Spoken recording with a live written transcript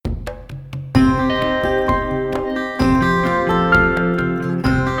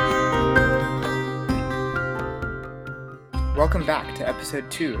Welcome back to episode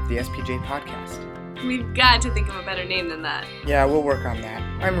 2 of the SPJ podcast. We've got to think of a better name than that. Yeah, we'll work on that.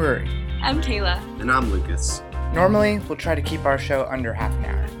 I'm Ruairí. I'm Kayla. And I'm Lucas. Normally, we'll try to keep our show under half an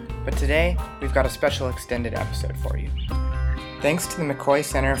hour, but today, we've got a special extended episode for you. Thanks to the McCoy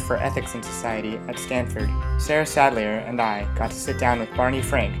Center for Ethics and Society at Stanford, Sarah Sadlier and I got to sit down with Barney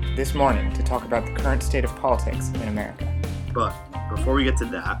Frank this morning to talk about the current state of politics in America. But before we get to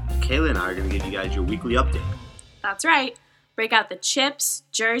that, Kayla and I are going to give you guys your weekly update. That's right. Break out the chips,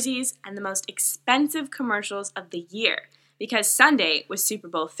 jerseys, and the most expensive commercials of the year, because Sunday was Super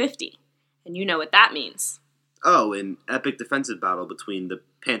Bowl 50, and you know what that means. Oh, an epic defensive battle between the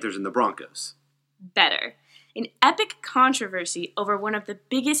Panthers and the Broncos. Better. An epic controversy over one of the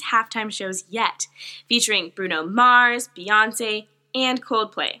biggest halftime shows yet, featuring Bruno Mars, Beyonce, and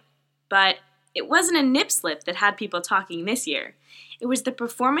Coldplay. But it wasn't a nip slip that had people talking this year. It was the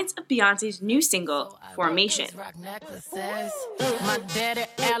performance of Beyonce's new single, Formation. My daddy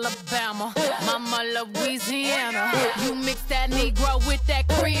Alabama, mama Louisiana. You mix that Negro with that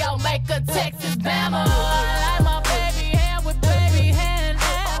Creole, make a Texas Bama. I like my baby hair with baby hair and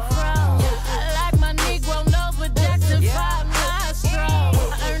afro. I like my Negro nose with Jackson 5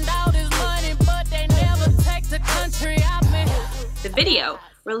 nostrils. I earned all this money, but they never take the country out me. The video,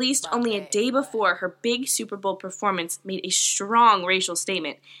 released only a day before her big Super Bowl performance, made a strong racial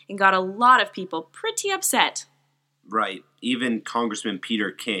statement and got a lot of people pretty upset. Right. Even Congressman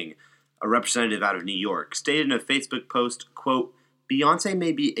Peter King, a representative out of New York, stated in a Facebook post, quote, "Beyonce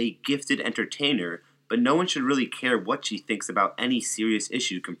may be a gifted entertainer, but no one should really care what she thinks about any serious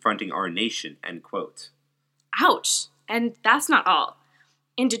issue confronting our nation," end quote. Ouch! And that's not all.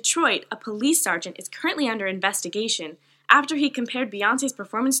 In Detroit, a police sergeant is currently under investigation after he compared Beyonce's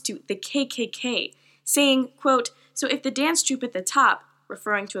performance to the KKK, saying, quote, "So if the dance troupe at the top,"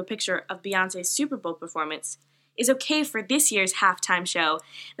 referring to a picture of Beyonce's Super Bowl performance, "is okay for this year's halftime show,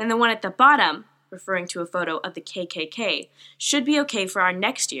 then the one at the bottom," referring to a photo of the KKK, "should be okay for our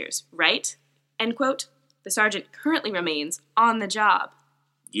next year's, right?" End quote. The sergeant currently remains on the job.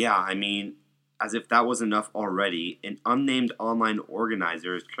 Yeah, I mean, as if that was enough already, an unnamed online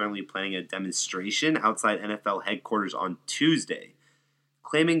organizer is currently planning a demonstration outside NFL headquarters on Tuesday,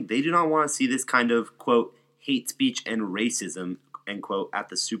 claiming they do not want to see this kind of, quote, hate speech and racism, end quote, at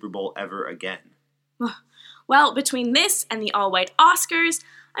the Super Bowl ever again. Well, between this and the all-white Oscars,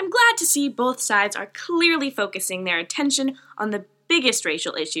 I'm glad to see both sides are clearly focusing their attention on the biggest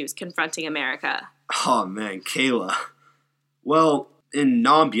racial issues confronting America. Oh man, Kayla. Well, in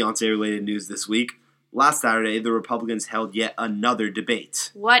non-Beyonce related news this week, last Saturday the Republicans held yet another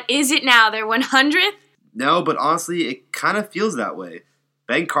debate. What is it now, their 100th? No, but honestly, it kind of feels that way.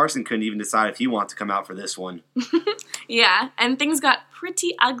 Ben Carson couldn't even decide if he wanted to come out for this one. Yeah, and things got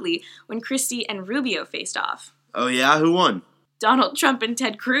pretty ugly when Christie and Rubio faced off. Oh yeah? Who won? Donald Trump and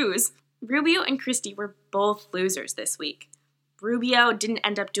Ted Cruz. Rubio and Christie were both losers this week. Rubio didn't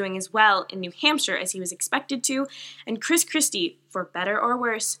end up doing as well in New Hampshire as he was expected to, and Chris Christie, for better or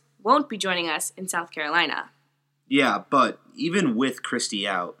worse, won't be joining us in South Carolina. Yeah, but even with Christie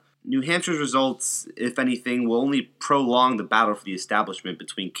out, New Hampshire's results, if anything, will only prolong the battle for the establishment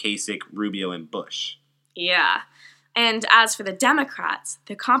between Kasich, Rubio, and Bush. Yeah. And as for the Democrats,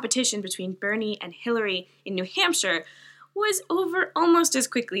 the competition between Bernie and Hillary in New Hampshire was over almost as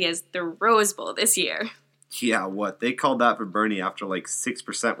quickly as the Rose Bowl this year. Yeah, what? They called that for Bernie after like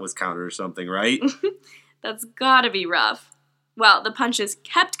 6% was counted or something, right? That's gotta be rough. Well, the punches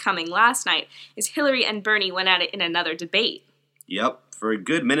kept coming last night as Hillary and Bernie went at it in another debate. Yep. For a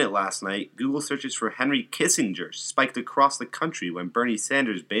good minute last night, Google searches for Henry Kissinger spiked across the country when Bernie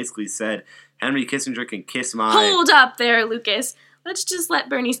Sanders basically said, "Henry Kissinger can kiss my..." Hold up there, Lucas. Let's just let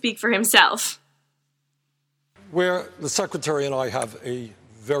Bernie speak for himself. Where the Secretary and I have a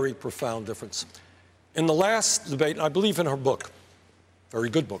very profound difference. In the last debate, and I believe in her book, very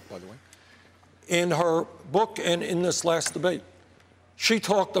good book, by the way, in her book and in this last debate, she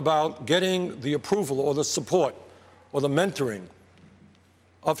talked about getting the approval or the support or the mentoring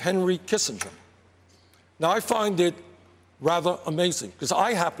of Henry Kissinger. Now, I find it rather amazing because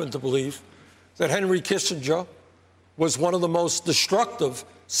I happen to believe that Henry Kissinger was one of the most destructive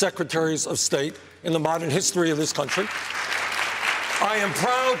secretaries of state in the modern history of this country. I am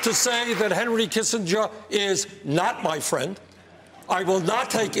proud to say that Henry Kissinger is not my friend. I will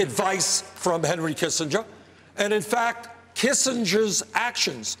not take advice from Henry Kissinger. And in fact, Kissinger's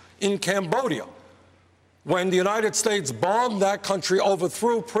actions in Cambodia, when the United States bombed that country,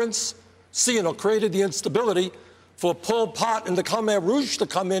 overthrew Prince Sihanouk, created the instability for Pol Pot and the Khmer Rouge to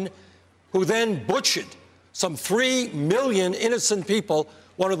come in, who then butchered some 3 million innocent people,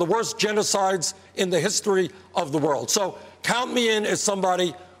 one of the worst genocides in the history of the world. So count me in as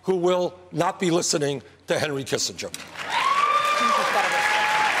somebody who will not be listening to Henry Kissinger.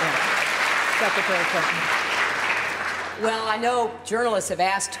 Secretary Clinton. Well, I know journalists have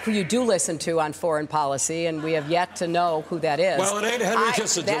asked who you do listen to on foreign policy, and we have yet to know who that is. Well, it ain't Henry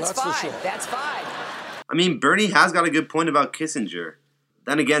Kissinger, that's fine. for sure. That's fine. I mean, Bernie has got a good point about Kissinger.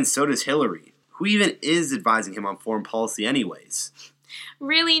 Then again, so does Hillary. Who even is advising him on foreign policy anyways?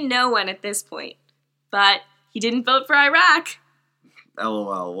 Really no one at this point. But he didn't vote for Iraq.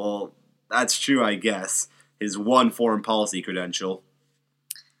 LOL, well, that's true, I guess. His one foreign policy credential.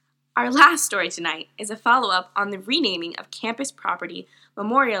 Our last story tonight is a follow-up on the renaming of campus property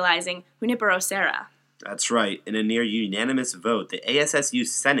memorializing Junipero Serra. That's right. In a near unanimous vote, the ASSU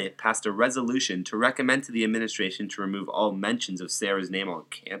Senate passed a resolution to recommend to the administration to remove all mentions of Serra's name on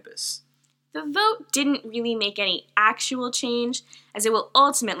campus. The vote didn't really make any actual change, as it will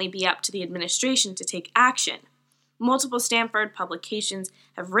ultimately be up to the administration to take action. Multiple Stanford publications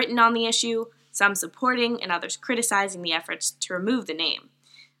have written on the issue, some supporting and others criticizing the efforts to remove the name.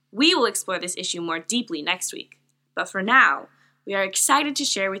 We will explore this issue more deeply next week, but for now, we are excited to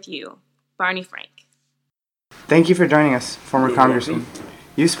share with you Barney Frank. Thank you for joining us, former Congressman.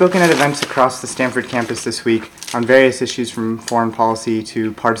 You've spoken at events across the Stanford campus this week on various issues from foreign policy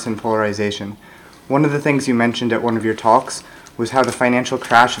to partisan polarization. One of the things you mentioned at one of your talks was how the financial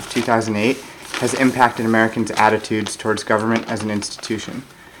crash of 2008 has impacted Americans' attitudes towards government as an institution.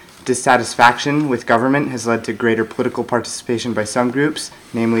 Dissatisfaction with government has led to greater political participation by some groups,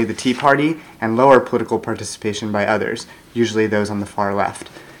 namely the Tea Party, and lower political participation by others, usually those on the far left.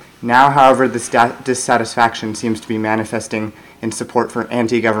 Now, however, this dissatisfaction seems to be manifesting in support for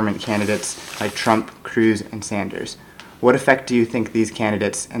anti-government candidates like Trump, Cruz, and Sanders. What effect do you think these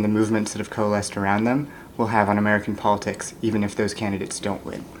candidates and the movements that have coalesced around them will have on American politics, even if those candidates don't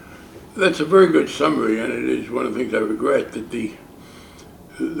win? That's a very good summary, and it is one of the things I regret, that the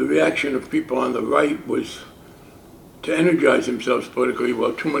reaction of people on the right was to energize themselves politically,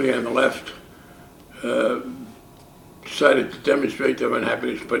 while too many on the left decided to demonstrate their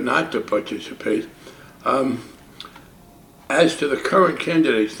unhappiness but not to participate. As to the current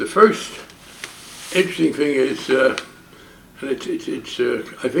candidates, the first interesting thing is, and it's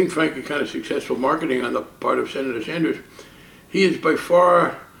I think, frankly, kind of successful marketing on the part of Senator Sanders. He is by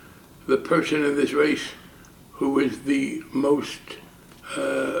far the person in this race who is the most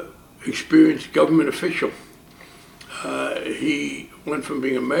experienced government official. He went from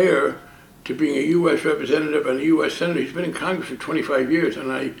being a mayor to being a U.S. representative and a U.S. senator. He's been in Congress for 25 years,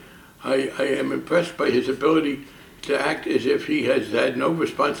 and I am impressed by his ability to act as if he has had no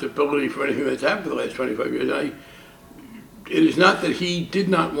responsibility for anything that's happened for the last 25 years. It is not that he did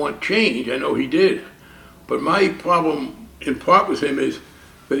not want change. I know he did. But my problem, in part with him, is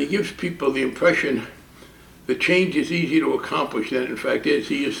that he gives people the impression that change is easy to accomplish than it in fact is.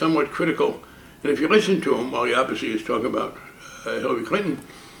 He is somewhat critical. And if you listen to him, while he obviously is talking about Hillary Clinton,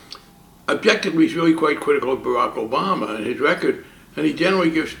 objectively he's really quite critical of Barack Obama and his record. And he generally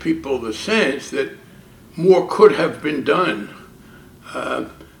gives people the sense that more could have been done.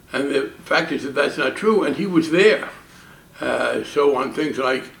 And the fact is that that's not true, and he was there. So on things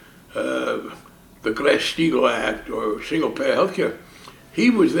like the Glass-Steagall Act or single-payer health care, he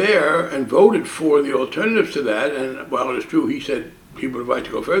was there and voted for the alternatives to that, and while it is true he said he would have liked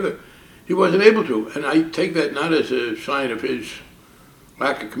to go further, he wasn't able to. And I take that not as a sign of his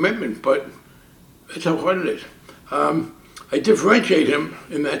lack of commitment, but that's how hard it is. I differentiate him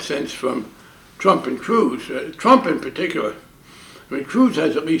in that sense from Trump and Cruz. Trump in particular, I mean, Cruz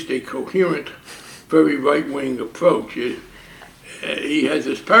has at least a coherent, very right-wing approach. He has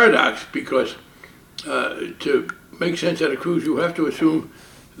this paradox because to make sense out of Cruz, you have to assume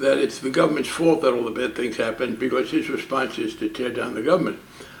that it's the government's fault that all the bad things happen, because his response is to tear down the government.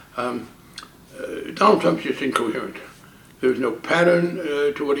 Donald Trump's just incoherent. There's no pattern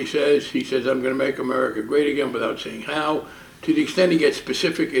to what he says. He says, I'm going to make America great again without saying how. To the extent he gets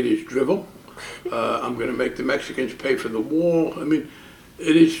specific, it is drivel. I'm going to make the Mexicans pay for the wall. I mean,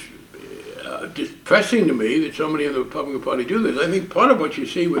 it is depressing to me that so many in the Republican Party do this. I think part of what you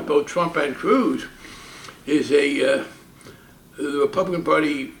see with both Trump and Cruz is the Republican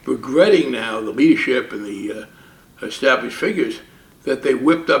Party regretting now, the leadership and the established figures, that they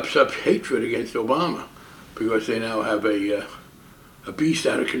whipped up such hatred against Obama, because they now have a beast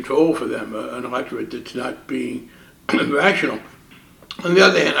out of control for them, an electorate that's not being rational. On the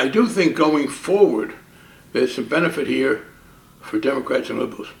other hand, I do think going forward, there's some benefit here for Democrats and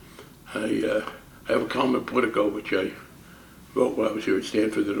liberals. I have a column in Politico, which I wrote while I was here at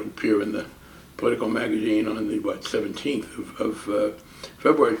Stanford, that'll appear in the Political magazine on the 17th of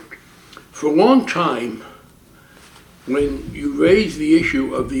February. For a long time, when you raise the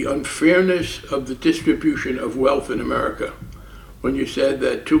issue of the unfairness of the distribution of wealth in America, when you said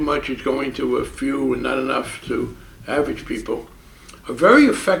that too much is going to a few and not enough to average people, a very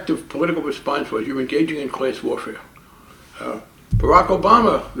effective political response was you're engaging in class warfare. Barack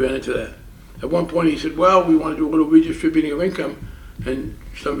Obama ran into that. At one point he said, well, we want to do a little redistributing of income, and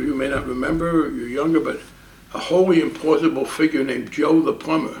some of you may not remember, you're younger, but a wholly implausible figure named Joe the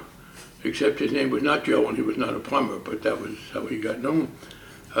plumber, except his name was not Joe and he was not a plumber, but that was how he got known,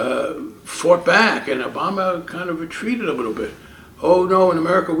 fought back, and Obama kind of retreated a little bit. Oh no, in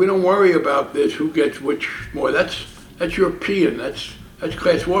America we don't worry about this, who gets which more. That's European, that's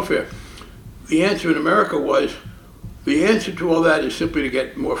class warfare. The answer in America was, the answer to all that is simply to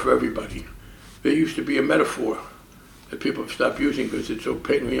get more for everybody. There used to be a metaphor that people have stopped using because it's so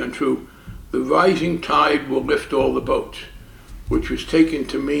patently untrue. The rising tide will lift all the boats, which was taken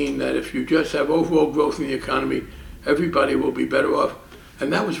to mean that if you just have overall growth in the economy, everybody will be better off.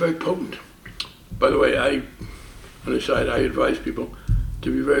 And that was very potent. By the way, on the side, I advise people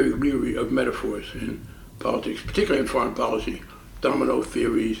to be very leery of metaphors in politics, particularly in foreign policy, domino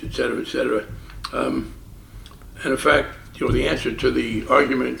theories, et cetera, et cetera. And in fact, the answer to the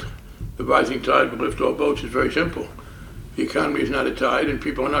argument, the rising tide will lift all boats, is very simple. The economy is not a tide and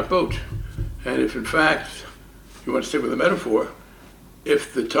people are not boats. And if in fact, you want to stick with the metaphor,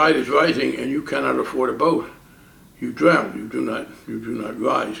 if the tide is rising and you cannot afford a boat, you drown, you do not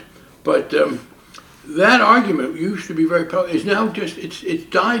rise. But that argument used to be very powerful, is now just, it's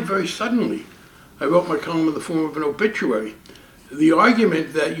died very suddenly. I wrote my column in the form of an obituary. The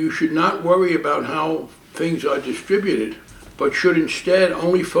argument that you should not worry about how things are distributed, but should instead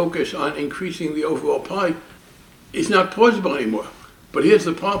only focus on increasing the overall pie, is not plausible anymore. But here's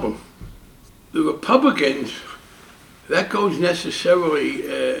the problem. The Republicans, that goes necessarily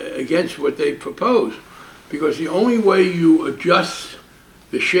against what they propose, because the only way you adjust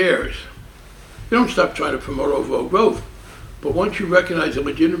the shares, you don't stop trying to promote overall growth, but once you recognize the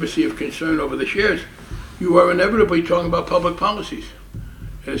legitimacy of concern over the shares, you are inevitably talking about public policies.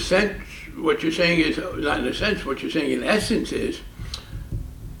 In a sense, what you're saying is, not in a sense, what you're saying in essence is,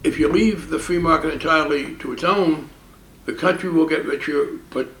 if you leave the free market entirely to its own, the country will get richer,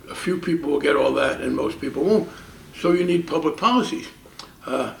 but a few people will get all that and most people won't. So you need public policies.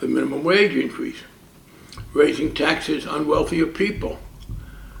 The minimum wage increase, raising taxes on wealthier people.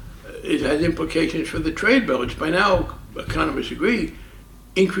 It has implications for the trade bill. It's by now, economists agree,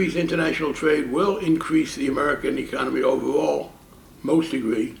 increased international trade will increase the American economy overall, most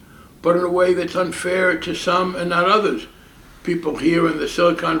agree, but in a way that's unfair to some and not others. People here in the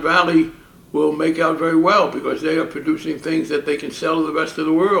Silicon Valley will make out very well because they are producing things that they can sell to the rest of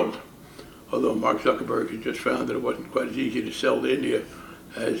the world. Although Mark Zuckerberg has just found that it wasn't quite as easy to sell to India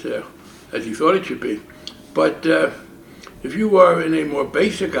as he thought it should be. But if you are in a more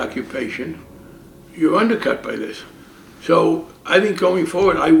basic occupation, you're undercut by this. So I think going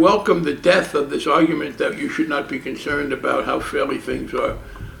forward, I welcome the death of this argument that you should not be concerned about how fairly things are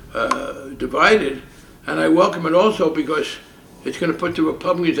divided. And I welcome it also because it's going to put the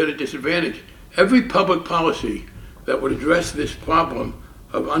Republicans at a disadvantage. Every public policy that would address this problem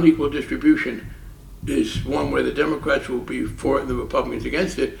of unequal distribution is one where the Democrats will be for it and the Republicans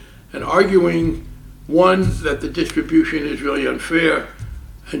against it, and arguing, one, that the distribution is really unfair,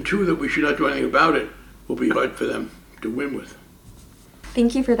 and two, that we should not do anything about it, will be hard for them to win with.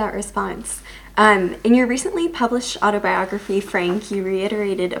 Thank you for that response. In your recently published autobiography, Frank, you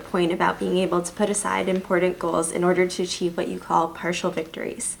reiterated a point about being able to put aside important goals in order to achieve what you call partial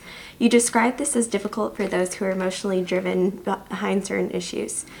victories. You described this as difficult for those who are emotionally driven behind certain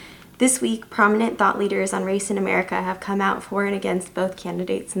issues. This week, prominent thought leaders on race in America have come out for and against both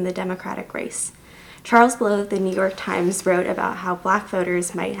candidates in the Democratic race. Charles Blow of the New York Times wrote about how black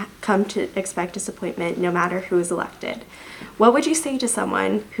voters might come to expect disappointment no matter who is elected. What would you say to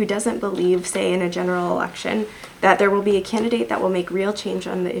someone who doesn't believe, say in a general election, that there will be a candidate that will make real change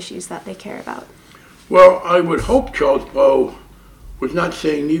on the issues that they care about? Well, I would hope Charles Blow was not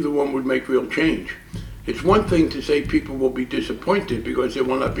saying neither one would make real change. It's one thing to say people will be disappointed because there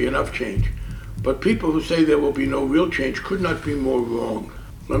will not be enough change. But people who say there will be no real change could not be more wrong.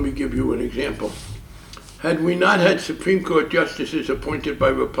 Let me give you an example. Had we not had Supreme Court justices appointed by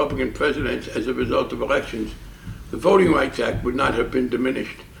Republican presidents as a result of elections, the Voting Rights Act would not have been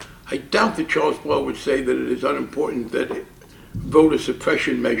diminished. I doubt that Charles Blow would say that it is unimportant that voter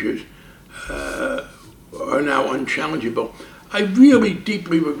suppression measures are now unchallengeable. I really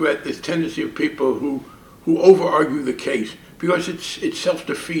deeply regret this tendency of people who over-argue the case because it's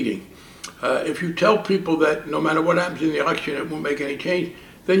self-defeating. If you tell people that no matter what happens in the election, it won't make any change,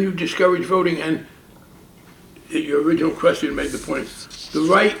 then you discourage voting. And your original question made the point. The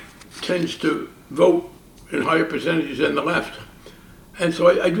right tends to vote in higher percentages than the left. And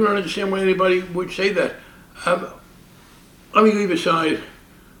so I do not understand why anybody would say that. Let me leave aside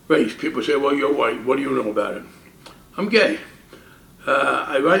race. People say, well, you're white. What do you know about it? I'm gay.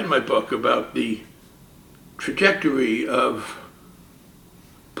 I write in my book about the trajectory of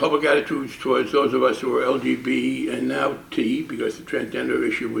public attitudes towards those of us who are LGB and now T, because the transgender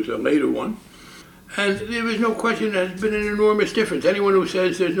issue was a later one. And there is no question there's been an enormous difference. Anyone who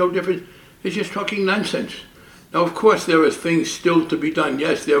says there's no difference is just talking nonsense. Now, of course, there are things still to be done.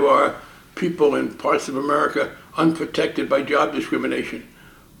 Yes, there are people in parts of America unprotected by job discrimination.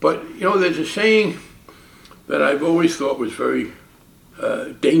 But, you know, there's a saying that I've always thought was very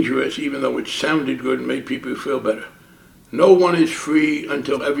dangerous, even though it sounded good and made people feel better. No one is free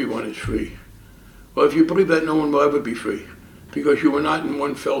until everyone is free. Well, if you believe that, no one will ever be free, because you are not in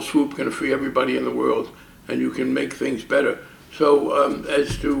one fell swoop going to free everybody in the world, and you can make things better. So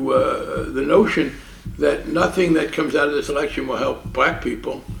as to the notion that nothing that comes out of this election will help black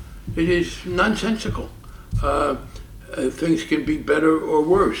people, it is nonsensical. Things can be better or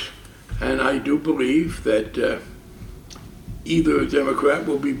worse. And I do believe that either a Democrat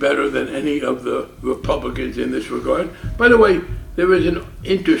will be better than any of the Republicans in this regard. By the way, there is an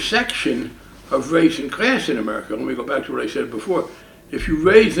intersection of race and class in America. Let me go back to what I said before. If you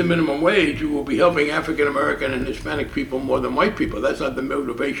raise the minimum wage, you will be helping African American and Hispanic people more than white people. That's not the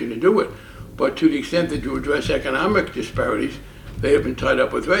motivation to do it. But to the extent that you address economic disparities, they have been tied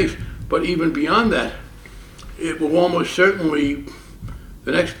up with race. But even beyond that, it will almost certainly,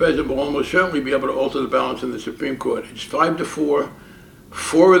 the next president will almost certainly be able to alter the balance in the Supreme Court. It's 5-4.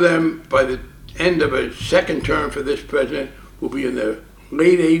 4 of them, by the end of a second term for this president, will be in their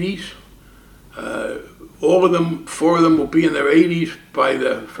late 80s. All of them, 4 of them will be in their 80s by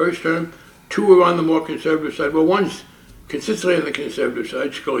the first term. 2 are on the more conservative side. Well, one's consistently on the conservative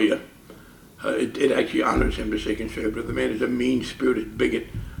side, Scalia. It actually honors him to say conservative. The man is a mean-spirited bigot.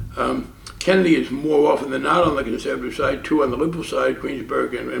 Kennedy is more often than not on the conservative side, 2 on the liberal side,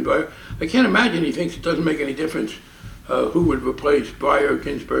 Greensburg and Breyer. I can't imagine he thinks it doesn't make any difference who would replace Breyer,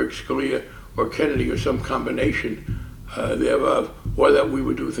 Ginsburg, Scalia, or Kennedy, or some combination thereof, or that we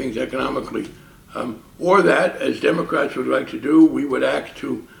would do things economically. Or that, as Democrats would like to do, we would act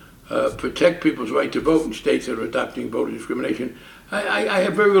to protect people's right to vote in states that are adopting voter discrimination. I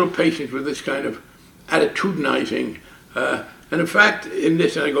have very little patience with this kind of attitudinizing. And in fact, in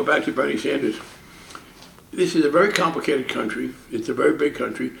this, and I go back to Bernie Sanders, this is a very complicated country. It's a very big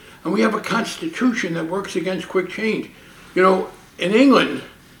country. And we have a constitution that works against quick change. You know, in England,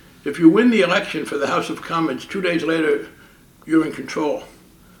 if you win the election for the House of Commons, 2 days later, you're in control.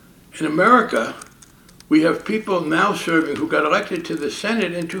 In America, we have people now serving who got elected to the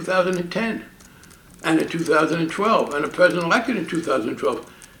Senate in 2010 and in 2012, and a president elected in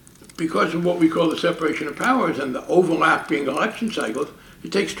 2012. Because of what we call the separation of powers and the overlapping election cycles,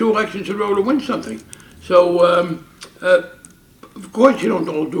 it takes 2 elections in a row to win something. So, of course, you don't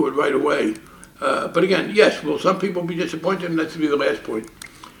all do it right away. But again, yes, will some people be disappointed? And that's to be the last point.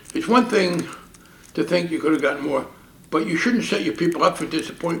 It's one thing to think you could have gotten more, but you shouldn't set your people up for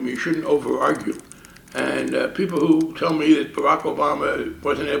disappointment. You shouldn't over-argue. And people who tell me that Barack Obama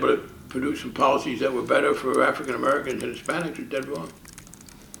wasn't able to produce some policies that were better for African Americans and Hispanics are dead wrong.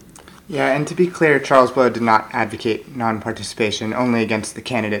 Yeah, and to be clear, Charles Blow did not advocate non-participation, only against the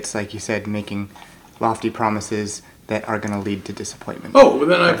candidates, like you said, making lofty promises that are going to lead to disappointment. Oh, well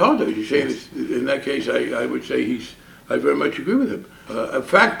then I apologize. You say this, in that case, I would say I very much agree with him. In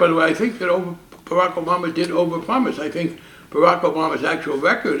fact, by the way, I think that Barack Obama did overpromise. I think Barack Obama's actual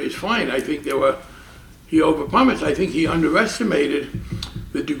record is fine. I think he overpromised. I think he underestimated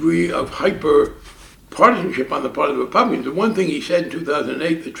the degree of partisanship on the part of the Republicans. The one thing he said in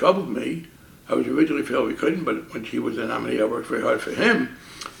 2008 that troubled me, I was originally for Hillary Clinton, but when she was the nominee, I worked very hard for him.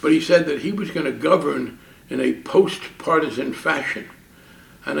 But he said that he was going to govern in a post-partisan fashion.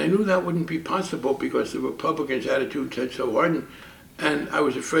 And I knew that wouldn't be possible because the Republicans' attitudes had so hardened, and I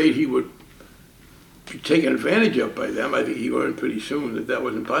was afraid he would be taken advantage of by them. I think he learned pretty soon that that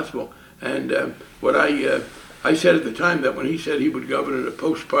wasn't possible. And what I said at the time, that when he said he would govern in a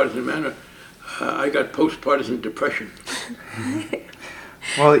post-partisan manner, I got post-partisan depression.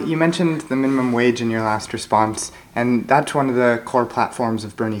 Well, you mentioned the minimum wage in your last response, and that's one of the core platforms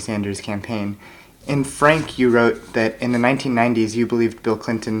of Bernie Sanders' campaign. In Frank, you wrote that in the 1990s you believed Bill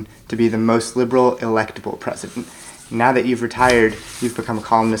Clinton to be the most liberal electable president. Now that you've retired, you've become a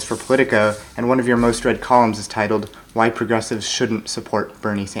columnist for Politico, and one of your most read columns is titled, "Why Progressives Shouldn't Support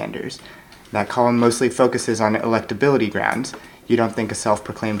Bernie Sanders." That column mostly focuses on electability grounds. You don't think a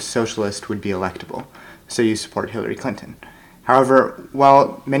self-proclaimed socialist would be electable. so you support Hillary Clinton. However,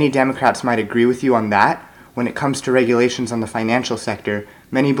 while many Democrats might agree with you on that, when it comes to regulations on the financial sector,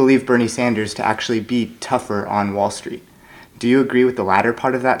 many believe Bernie Sanders to actually be tougher on Wall Street. Do you agree with the latter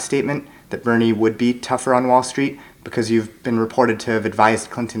part of that statement, that Bernie would be tougher on Wall Street, because you've been reported to have advised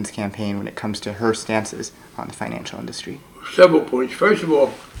Clinton's campaign when it comes to her stances on the financial industry? Several points. First of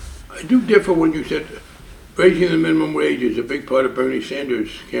all, I do differ when you said raising the minimum wage is a big part of Bernie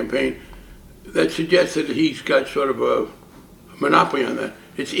Sanders' campaign. That suggests that he's got sort of a monopoly on that.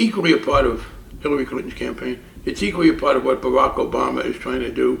 It's equally a part of Hillary Clinton's campaign. It's equally a part of what Barack Obama is trying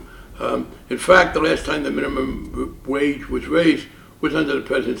to do. In fact, the last time the minimum wage was raised was under the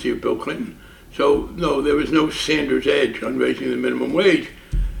presidency of Bill Clinton. So, no, there was no Sanders edge on raising the minimum wage,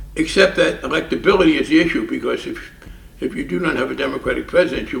 except that electability is the issue, because if you do not have a Democratic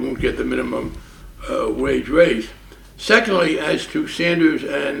president, you won't get the minimum wage raised. Secondly, as to Sanders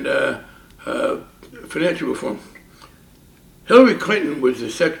and financial reform, Hillary Clinton was the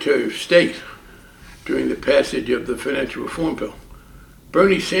Secretary of State during the passage of the financial reform bill.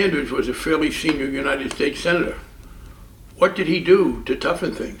 Bernie Sanders was a fairly senior United States Senator. What did he do to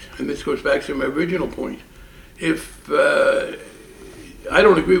toughen things? And this goes back to my original point. If I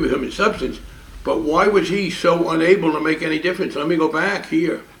don't agree with him in substance, but why was he so unable to make any difference? Let me go back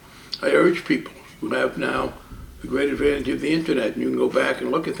here. I urge people who have now the great advantage of the internet, and you can go back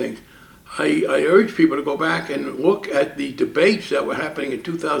and look at things. I urge people to go back and look at the debates that were happening in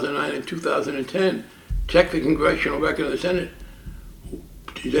 2009 and 2010. Check the congressional record of the Senate.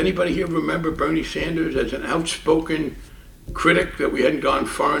 Does anybody here remember Bernie Sanders as an outspoken critic that we hadn't gone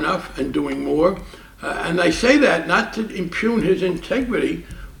far enough and doing more? And I say that not to impugn his integrity,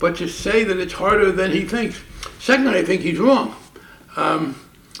 but to say that it's harder than he thinks. Secondly, I think he's wrong. And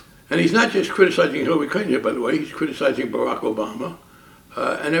he's not just criticizing Hillary Clinton here, by the way. He's criticizing Barack Obama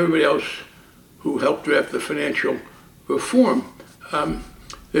and everybody else who helped draft the financial reform.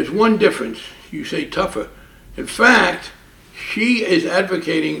 There's one difference. You say tougher. In fact, she is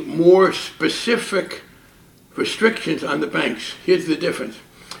advocating more specific restrictions on the banks. Here's the difference.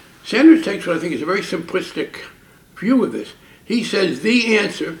 Sanders takes what I think is a very simplistic view of this. He says the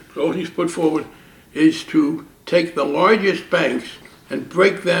answer, all he's put forward, is to take the largest banks and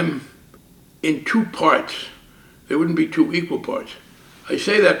break them in two parts. There wouldn't be two equal parts. I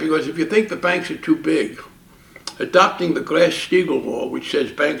say that because if you think the banks are too big, adopting the Glass-Steagall law, which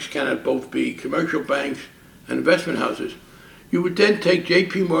says banks cannot both be commercial banks and investment houses, you would then take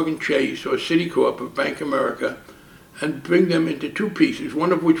J.P. Morgan Chase or Citicorp or Bank America and bring them into two pieces,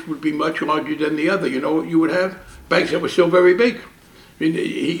 one of which would be much larger than the other. You know what you would have? Banks that were still very big. I mean,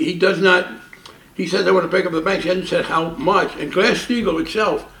 he does not, he says, I want to break up the banks. He hasn't said how much. And Glass-Steagall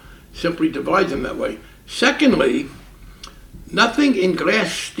itself simply divides them that way. Secondly, nothing in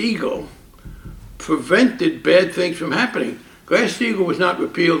Glass-Steagall prevented bad things from happening. Glass-Steagall was not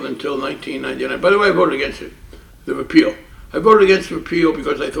repealed until 1999. By the way, I voted against it, the repeal. I voted against the repeal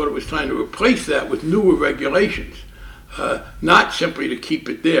because I thought it was time to replace that with newer regulations, not simply to keep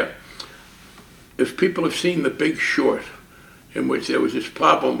it there. If people have seen The Big Short, in which there was this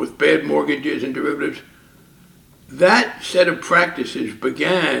problem with bad mortgages and derivatives, that set of practices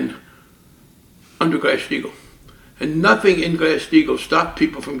began under Glass-Steagall. And nothing in Glass-Steagall stopped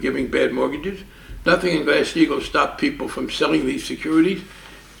people from giving bad mortgages. Nothing in Glass-Steagall stopped people from selling these securities.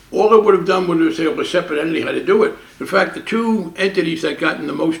 All it would have done would have said, well, a separate entity had to do it. In fact, the two entities that got in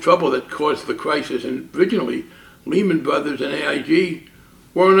the most trouble that caused the crisis, and originally Lehman Brothers and AIG,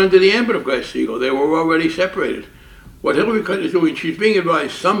 weren't under the ambit of Glass-Steagall. They were already separated. What Hillary Clinton is doing, she's being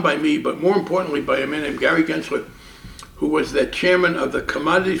advised, some by me, but more importantly by a man named Gary Gensler, who was the chairman of the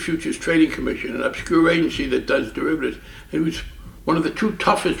Commodities Futures Trading Commission, an obscure agency that does derivatives. He was one of the two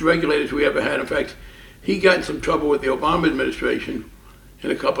toughest regulators we ever had. In fact, he got in some trouble with the Obama administration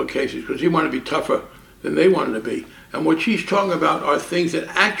in a couple of cases because he wanted to be tougher than they wanted to be. And what she's talking about are things that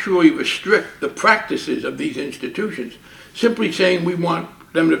actually restrict the practices of these institutions. Simply saying we want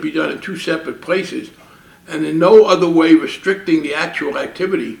them to be done in two separate places and in no other way restricting the actual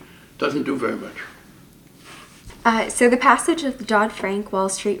activity doesn't do very much. So the passage of the Dodd-Frank Wall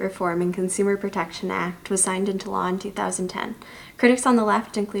Street Reform and Consumer Protection Act was signed into law in 2010. Critics on the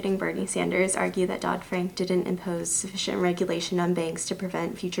left, including Bernie Sanders, argue that Dodd-Frank didn't impose sufficient regulation on banks to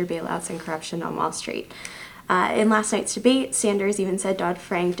prevent future bailouts and corruption on Wall Street. In last night's debate, Sanders even said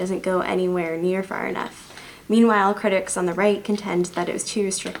Dodd-Frank doesn't go anywhere near far enough. Meanwhile, critics on the right contend that it was too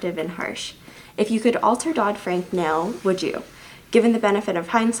restrictive and harsh. If you could alter Dodd-Frank now, would you? Given the benefit of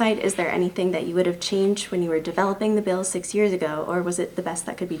hindsight, is there anything that you would have changed when you were developing the bill 6 years ago, or was it the best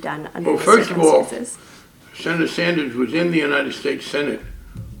that could be done under the circumstances? First of all, Senator Sanders was in the United States Senate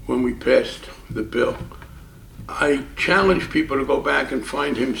when we passed the bill. I challenge people to go back and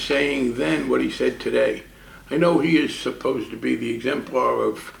find him saying then what he said today. I know he is supposed to be the exemplar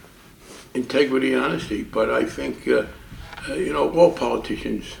of integrity and honesty, but I think, all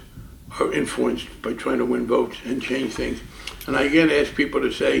politicians are influenced by trying to win votes and change things. And I again ask people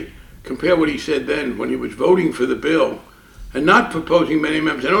to say, compare what he said then when he was voting for the bill and not proposing many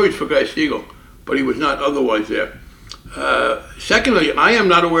amendments. I know he's for Glass-Steagall, but he was not otherwise there. Secondly, I am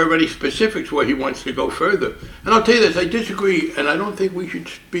not aware of any specifics where he wants to go further. And I'll tell you this, I disagree, and I don't think we should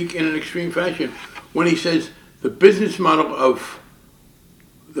speak in an extreme fashion when he says the business model of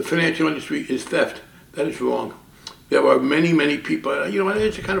the financial industry is theft. That is wrong. There are many, many people,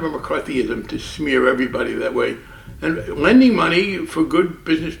 it's a kind of a McCarthyism to smear everybody that way. And lending money for good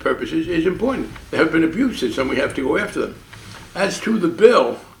business purposes is important. There have been abuses, and we have to go after them. As to the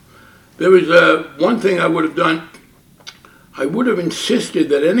bill, there was one thing I would have done. I would have insisted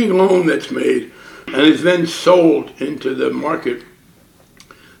that any loan that's made and is then sold into the market,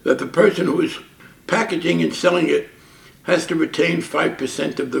 that the person who is packaging and selling it has to retain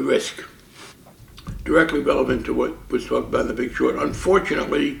 5% of the risk, directly relevant to what was talked about in The Big Short.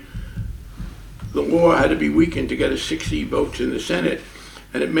 Unfortunately, the law had to be weakened to get 60 votes in the Senate,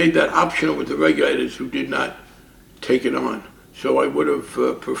 and it made that optional with the regulators who did not take it on. So I would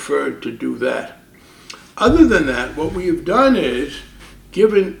have preferred to do that. Other than that, what we have done is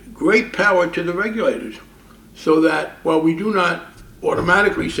given great power to the regulators, so that while we do not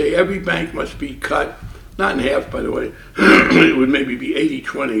automatically say every bank must be cut, not in half, by the way, it would maybe be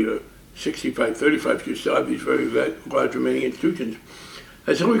 80-20 or 65-35, you still have these very large remaining institutions.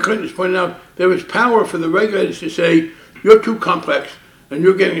 As Hillary Clinton has pointed out, there is power for the regulators to say, you're too complex and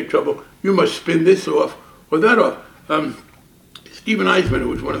you're getting in trouble, you must spin this off or that off. Stephen Eisman, who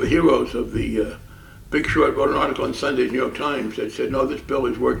was one of the heroes of the Big Short, wrote an article in Sunday's New York Times that said, no, this bill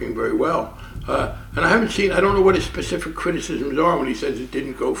is working very well. And I don't know what his specific criticisms are when he says it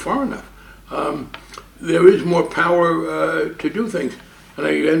didn't go far enough. There is more power to do things. And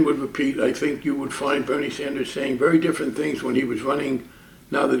I again would repeat, I think you would find Bernie Sanders saying very different things when he was running,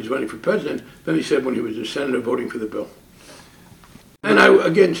 now that he's running for president, than he said when he was a senator voting for the bill. And I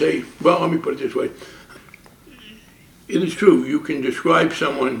again say, well, let me put it this way. It is true, you can describe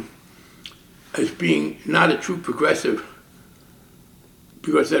someone as being not a true progressive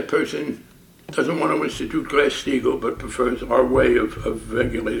because that person doesn't want to institute Glass-Steagall but prefers our way of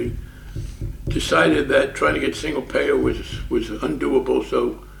regulating. Decided that trying to get single payer was undoable,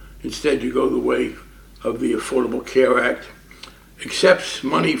 so instead you go the way of the Affordable Care Act, accepts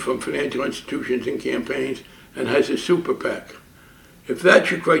money from financial institutions and campaigns, and has a super PAC. If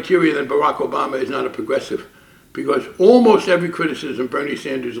that's your criteria, then Barack Obama is not a progressive, because almost every criticism Bernie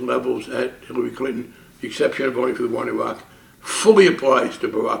Sanders levels at Hillary Clinton, the exception of voting for the war in Iraq, fully applies to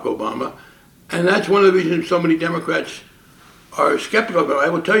Barack Obama. And that's one of the reasons so many Democrats are skeptical. But I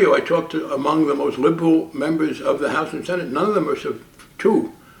will tell you, I talked to among the most liberal members of the House and Senate. None of them are,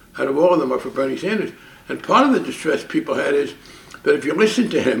 two out of all of them are for Bernie Sanders. And part of the distress people had is that if you listen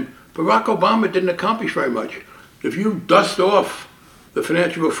to him, Barack Obama didn't accomplish very much. If you dust off the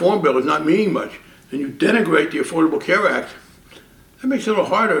financial reform bill as not meaning much, and you denigrate the Affordable Care Act, that makes it a little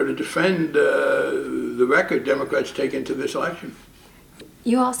harder to defend the record Democrats take into this election.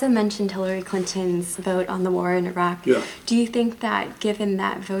 You also mentioned Hillary Clinton's vote on the war in Iraq. Yeah. Do you think that, given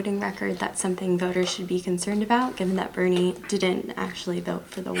that voting record, that's something voters should be concerned about, given that Bernie didn't actually vote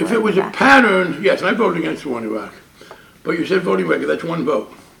for the war in Iraq? If it was a pattern, yes, I voted against the war in Iraq. But you said voting record, that's one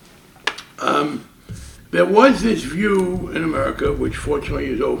vote. There was this view in America, which fortunately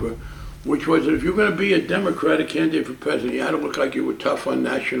is over, which was that if you're going to be a Democratic candidate for president, you had to look like you were tough on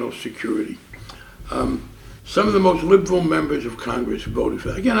national security. Some of the most liberal members of Congress voted for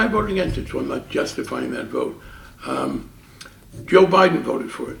that. Again, I voted against it, so I'm not justifying that vote. Joe Biden voted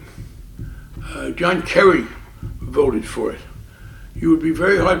for it. John Kerry voted for it. You would be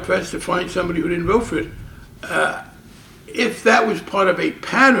very hard-pressed to find somebody who didn't vote for it. If that was part of a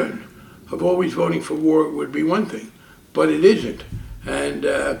pattern of always voting for war, it would be one thing, but it isn't. And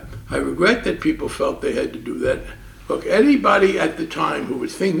I regret that people felt they had to do that. Look, anybody at the time who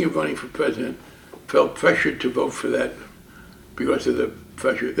was thinking of running for president felt pressured to vote for that because of the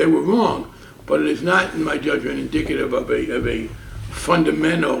pressure. They were wrong, but it is not, in my judgment, indicative of a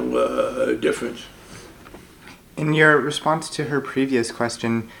fundamental difference. In your response to her previous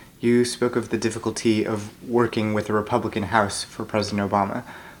question, you spoke of the difficulty of working with a Republican House for President Obama.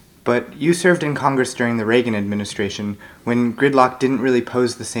 But you served in Congress during the Reagan administration when gridlock didn't really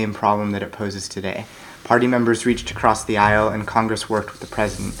pose the same problem that it poses today. Party members reached across the aisle and Congress worked with the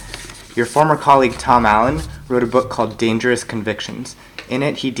president. Your former colleague Tom Allen wrote a book called Dangerous Convictions. In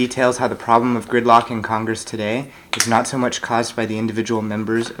it, he details how the problem of gridlock in Congress today is not so much caused by the individual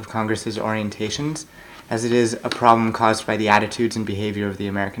members of Congress's orientations, as it is a problem caused by the attitudes and behavior of the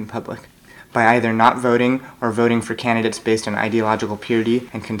American public. By either not voting or voting for candidates based on ideological purity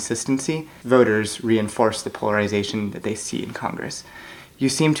and consistency, voters reinforce the polarization that they see in Congress. You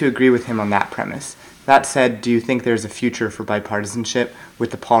seem to agree with him on that premise. That said, do you think there's a future for bipartisanship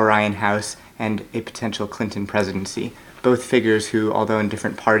with the Paul Ryan House and a potential Clinton presidency, both figures who, although in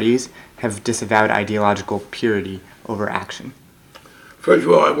different parties, have disavowed ideological purity over action? First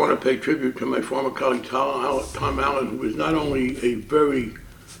of all, I want to pay tribute to my former colleague Tom Allen, who was not only a very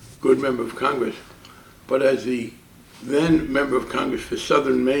good member of Congress, but as the then member of Congress for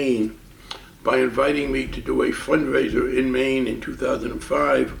Southern Maine, by inviting me to do a fundraiser in Maine in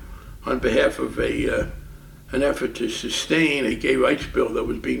 2005 on behalf of an effort to sustain a gay rights bill that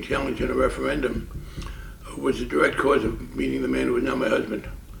was being challenged in a referendum, was a direct cause of meeting the man who is now my husband.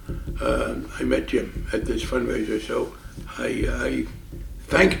 I met Jim at this fundraiser, so I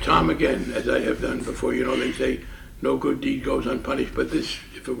thank Tom again, as I have done before. You know, they say no good deed goes unpunished, but this,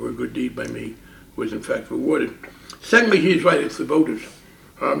 if it were a good deed by me, was in fact rewarded. Secondly, he is right, it's the voters.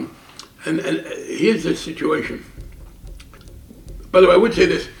 And here's the situation. By the way, I would say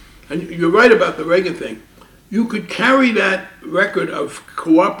this, and you're right about the Reagan thing. You could carry that record of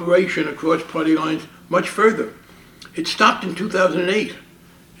cooperation across party lines much further. It stopped in 2008.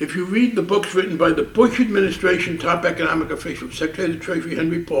 If you read the books written by the Bush administration top economic officials, Secretary of the Treasury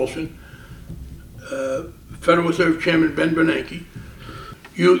Henry Paulson, Federal Reserve Chairman Ben Bernanke,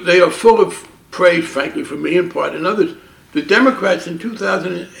 they are full of praise, frankly, for me in part and others. The Democrats in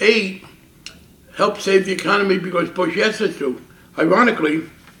 2008 helped save the economy because Bush asked us to. Ironically,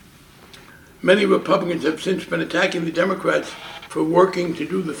 many Republicans have since been attacking the Democrats for working to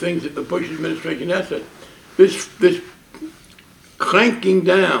do the things that the Bush administration asked us. This clanking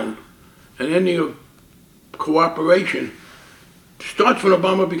down and ending of cooperation starts when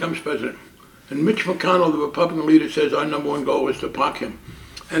Obama becomes president. And Mitch McConnell, the Republican leader, says our number one goal is to block him.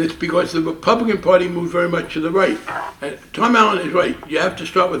 And it's because the Republican Party moved very much to the right. And Tom Allen is right. You have to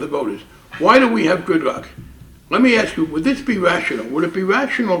start with the voters. Why do we have gridlock? Let me ask you, would this be rational? Would it be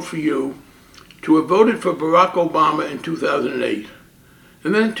rational for you to have voted for Barack Obama in 2008,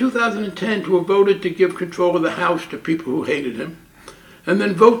 and then in 2010 to have voted to give control of the House to people who hated him, and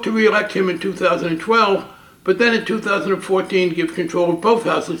then vote to re-elect him in 2012, but then in 2014 give control of both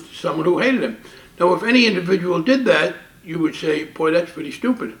houses to someone who hated him? Now, if any individual did that, you would say, boy, that's pretty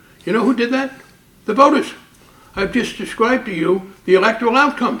stupid. You know who did that? The voters. I've just described to you the electoral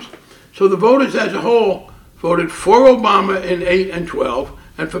outcomes. So the voters as a whole voted for Obama in 8 and 12,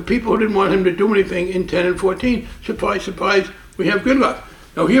 and for people who didn't want him to do anything in 10 and 14. Surprise, surprise, we have gridlock.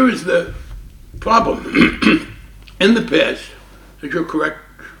 Now here is the problem. In the past, as you're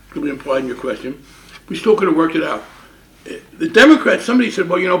correctly implied in your question, we still could have worked it out. The Democrats, somebody said,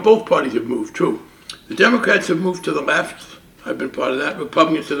 well, you know, both parties have moved, true. The Democrats have moved to the left, I've been part of that,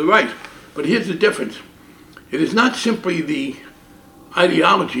 Republicans to the right. But here's the difference. It is not simply the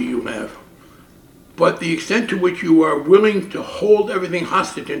ideology you have, but the extent to which you are willing to hold everything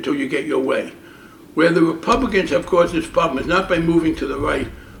hostage until you get your way. Where the Republicans have caused this problem is not by moving to the right,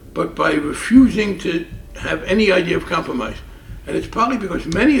 but by refusing to have any idea of compromise. And it's partly because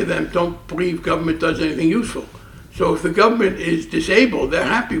many of them don't believe government does anything useful. So if the government is disabled, they're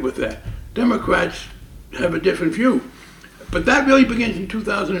happy with that. Democrats have a different view. But that really begins in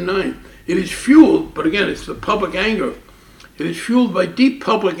 2009. It is fueled, but again, it's the public anger. It is fueled by deep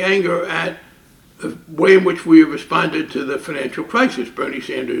public anger at the way in which we have responded to the financial crisis. Bernie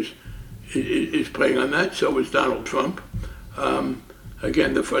Sanders is playing on that, so is Donald Trump.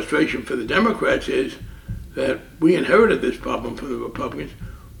 Again, the frustration for the Democrats is that we inherited this problem from the Republicans.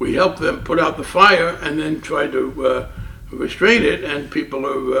 We helped them put out the fire and then tried to restrain it, and people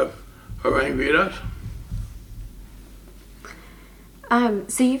are angry at us.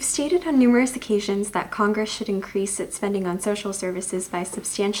 So you've stated on numerous occasions that Congress should increase its spending on social services by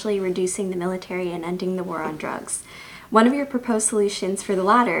substantially reducing the military and ending the war on drugs. One of your proposed solutions for the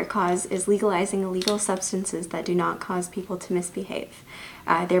latter cause is legalizing illegal substances that do not cause people to misbehave,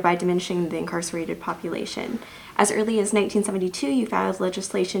 thereby diminishing the incarcerated population. As early as 1972, you filed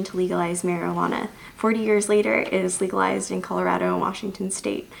legislation to legalize marijuana. 40 years later, it is legalized in Colorado and Washington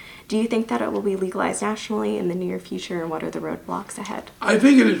state. Do you think that it will be legalized nationally in the near future, and what are the roadblocks ahead? I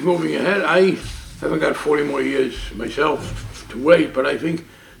think it is moving ahead. I haven't got 40 more years myself to wait, but I think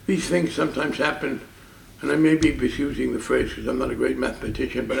these things sometimes happen, and I may be misusing the phrase because I'm not a great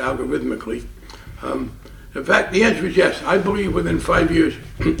mathematician, but algorithmically. In fact, the answer is yes. I believe within 5 years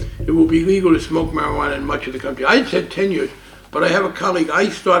it will be legal to smoke marijuana in much of the country. I said 10 years, But I have a colleague, I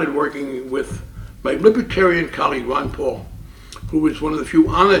started working with my libertarian colleague, Ron Paul, who was one of the few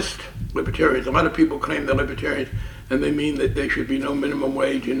honest libertarians. A lot of people claim they're libertarians, and they mean that there should be no minimum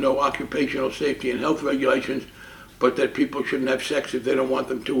wage and no occupational safety and health regulations, but that people shouldn't have sex if they don't want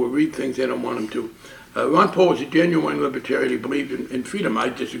them to, or read things they don't want them to. Ron Paul was a genuine libertarian. He believed in freedom. I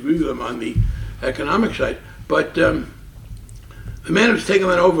disagree with him on the economic side. But the man who's taken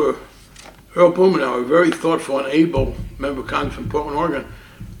that over, Earl Blumenauer, a very thoughtful and able member of Congress from Portland, Oregon.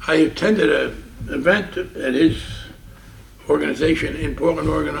 I attended an event at his organization in Portland,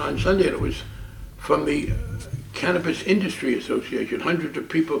 Oregon on Sunday, and it was from the Cannabis Industry Association, hundreds of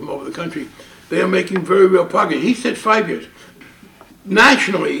people from over the country. They are making very real progress. He said 5 years.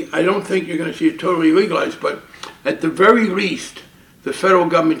 Nationally, I don't think you're going to see it totally legalized, but at the very least, the federal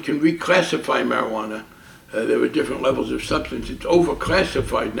government can reclassify marijuana. There are different levels of substance. It's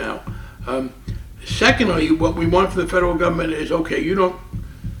overclassified now. Secondly, what we want from the federal government is, okay, you don't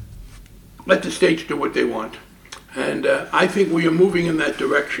let the states do what they want. And I think we are moving in that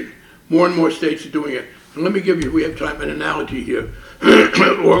direction. More and more states are doing it. And let me give you, we have time, an analogy here,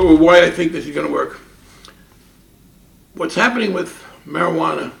 or why I think this is going to work. What's happening with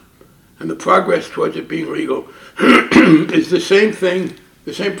marijuana and the progress towards it being legal is the same thing,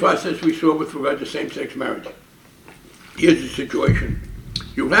 the same process we saw with regard to same-sex marriage. Here's the situation.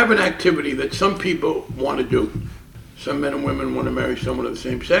 You have an activity that some people want to do. Some men and women want to marry someone of the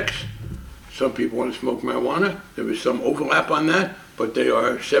same sex. Some people want to smoke marijuana. There is some overlap on that, but they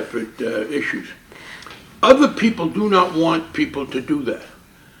are separate issues. Other people do not want people to do that.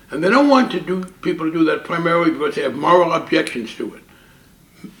 And they don't want people to do that primarily because they have moral objections to it.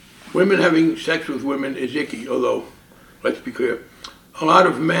 Women having sex with women is icky, although, let's be clear, a lot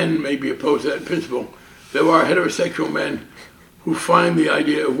of men may be opposed to that principle. There are heterosexual men who find the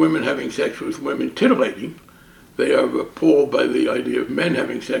idea of women having sex with women titillating. They are appalled by the idea of men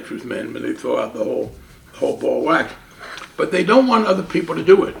having sex with men when they throw out the whole ball of wax. But they don't want other people to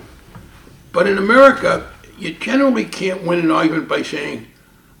do it. But in America, you generally can't win an argument by saying,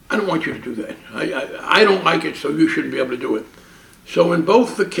 I don't want you to do that. I don't like it, so you shouldn't be able to do it. So in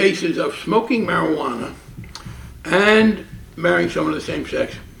both the cases of smoking marijuana and marrying someone of the same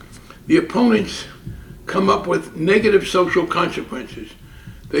sex, the opponents come up with negative social consequences.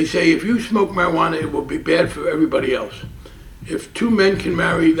 They say if you smoke marijuana, it will be bad for everybody else. If two men can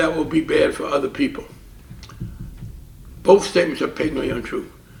marry, that will be bad for other people. Both statements are patently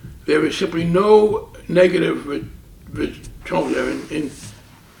untrue. There is simply no negative result there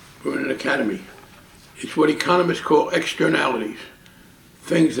we're in an academy. It's what economists call externalities,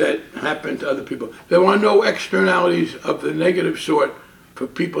 things that happen to other people. There are no externalities of the negative sort for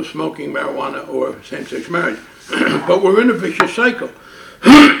people smoking marijuana or same-sex marriage. But we're in a vicious cycle.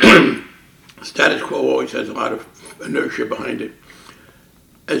 Status quo always has a lot of inertia behind it.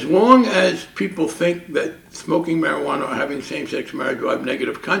 As long as people think that smoking marijuana or having same-sex marriage will have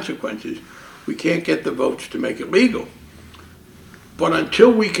negative consequences, we can't get the votes to make it legal. But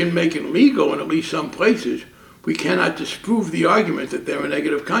until we can make it legal in at least some places, we cannot disprove the argument that there are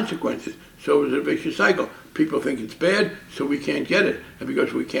negative consequences. So it's a vicious cycle. People think it's bad, so we can't get it. And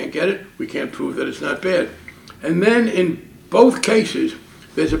because we can't get it, we can't prove that it's not bad. And then in both cases,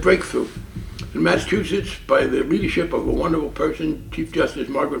 there's a breakthrough. In Massachusetts, by the leadership of a wonderful person, Chief Justice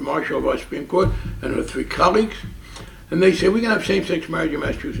Margaret Marshall of our Supreme Court, and her 3 colleagues, and they say, we can have same-sex marriage in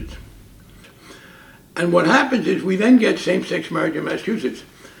Massachusetts. And what happens is we then get same-sex marriage in Massachusetts,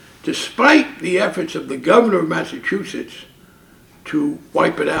 despite the efforts of the governor of Massachusetts to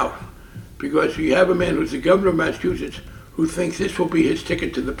wipe it out. Because you have a man who's the governor of Massachusetts who thinks this will be his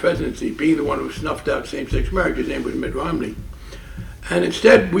ticket to the presidency, being the one who snuffed out same-sex marriage. His name was Mitt Romney. And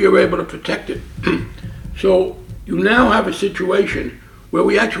instead, we are able to protect it. So you now have a situation where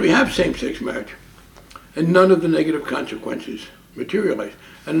we actually have same-sex marriage, and none of the negative consequences materialize.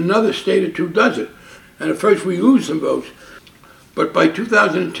 And another state or two does it. And at first we lose some votes, but by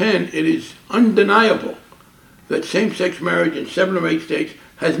 2010, it is undeniable that same-sex marriage in 7 or 8 states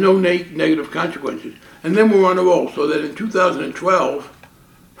has no negative consequences. And then we're on a roll, so that in 2012,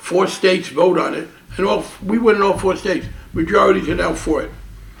 4 states vote on it, and we win in all 4 states. Majorities are now for it.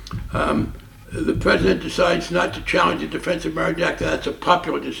 The president decides not to challenge the Defense of Marriage Act, and that's a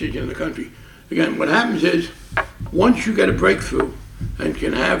popular decision in the country. Again, what happens is, once you get a breakthrough and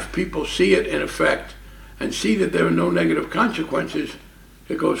can have people see it in effect and see that there are no negative consequences,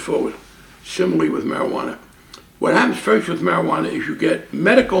 it goes forward. Similarly with marijuana. What happens first with marijuana is you get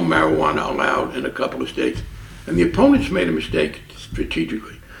medical marijuana allowed in a couple of states, and the opponents made a mistake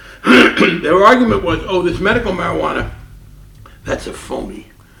strategically. Their argument was, oh, this medical marijuana, that's a phony.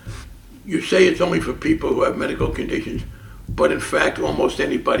 You say it's only for people who have medical conditions. but in fact almost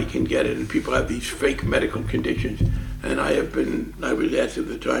anybody can get it, and people have these fake medical conditions. And I was asked at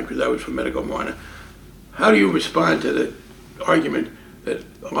the time, because I was for medical marijuana, how do you respond to the argument that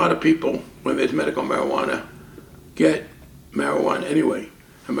a lot of people, when there's medical marijuana, get marijuana anyway?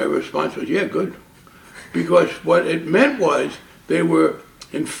 And my response was, yeah, good. Because what it meant was they were,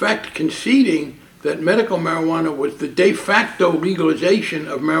 in fact, conceding that medical marijuana was the de facto legalization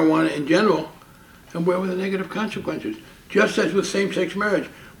of marijuana in general, and where were the negative consequences? Just as with same-sex marriage,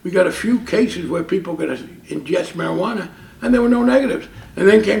 we got a few cases where people were going to ingest marijuana, and there were no negatives. And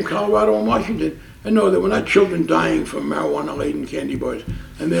then came Colorado and Washington, and no, there were not children dying from marijuana-laden candy bars,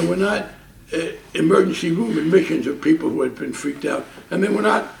 and there were not emergency room admissions of people who had been freaked out, and there were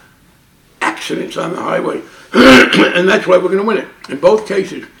not accidents on the highway. And that's why we're going to win it. In both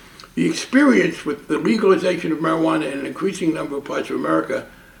cases, the experience with the legalization of marijuana in an increasing number of parts of America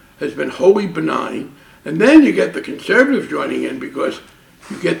has been wholly benign. And then you get the conservatives joining in because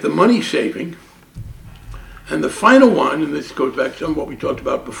you get the money saving. And the final one, and this goes back to some of what we talked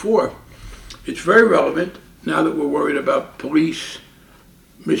about before, it's very relevant now that we're worried about police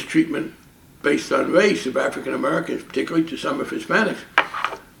mistreatment based on race of African Americans, particularly to some of Hispanics.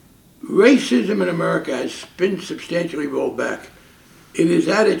 Racism in America has been substantially rolled back. It is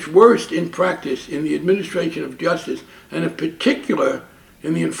at its worst in practice in the administration of justice, and in particular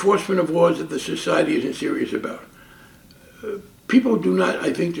in the enforcement of laws that the society isn't serious about. People do not,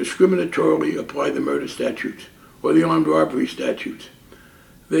 I think, discriminatorily apply the murder statutes or the armed robbery statutes.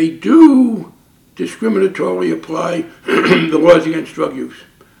 They do discriminatorily apply the laws against drug use.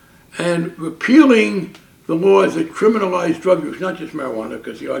 And repealing the laws that criminalize drug use, not just marijuana,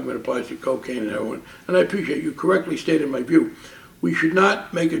 because the argument applies to cocaine and heroin, and I appreciate you correctly stated my view. We should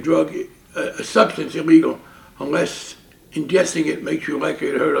not make a drug, a substance illegal unless ingesting it makes you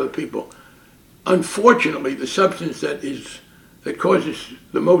likely to hurt other people. Unfortunately, the substance that causes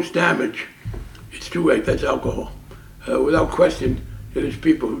the most damage, it's too late, that's alcohol. Without question, it is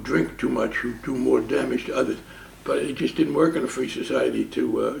people who drink too much who do more damage to others. But it just didn't work in a free society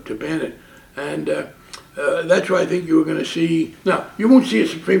to ban it. And that's why I think you're going to see, now, you won't see a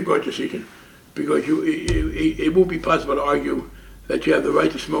Supreme Court decision because it won't be possible to argue that you have the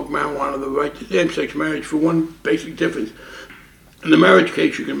right to smoke marijuana, the right to same-sex marriage for one basic difference. In the marriage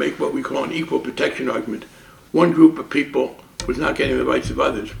case, you can make what we call an equal protection argument. One group of people was not getting the rights of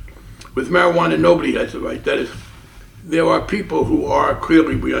others. With marijuana, nobody has the right. That is, there are people who are,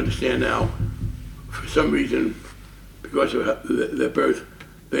 clearly we understand now, for some reason, because of their birth,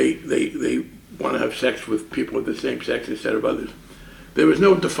 they want to have sex with people of the same sex instead of others. There is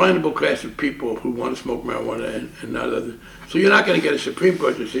no definable class of people who want to smoke marijuana and not others. So you're not going to get a Supreme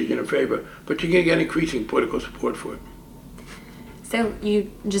Court decision in favor, but you're going to get increasing political support for it. So you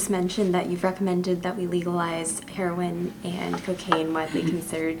just mentioned that you've recommended that we legalize heroin and cocaine, widely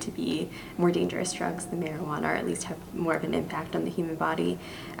considered to be more dangerous drugs than marijuana, or at least have more of an impact on the human body,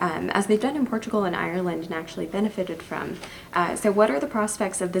 as they've done in Portugal and Ireland and actually benefited from. So what are the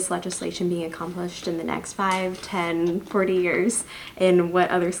prospects of this legislation being accomplished in the next 5, 10, 40 years, and what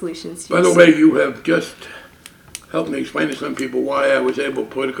other solutions do you see? By the way, you have just helped me explain to some people why I was able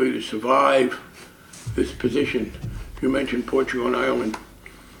politically to survive this position. You mentioned Portugal and Ireland.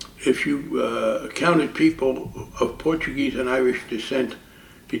 If you counted people of Portuguese and Irish descent,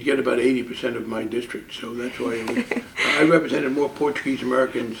 you'd get about 80% of my district. So that's why I represented more Portuguese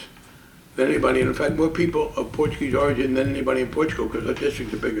Americans than anybody, and in fact more people of Portuguese origin than anybody in Portugal, because our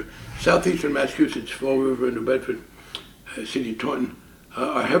districts are bigger. Southeastern Massachusetts, Fall River, and New Bedford, City of Taunton,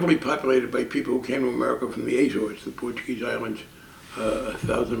 are heavily populated by people who came to America from the Azores, the Portuguese islands,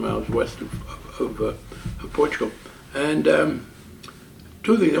 1,000 miles west of Portugal. And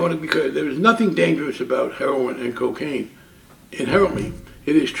two things I want to be clear. There is nothing dangerous about heroin and cocaine. Inherently,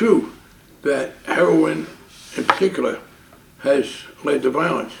 it is true that heroin in particular has led to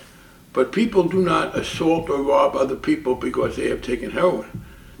violence. But people do not assault or rob other people because they have taken heroin.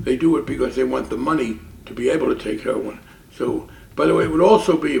 They do it because they want the money to be able to take heroin. So, by the way, it would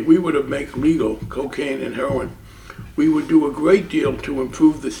also be, if we were to make legal cocaine and heroin, we would do a great deal to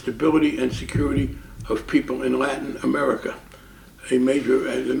improve the stability and security of people in Latin America. The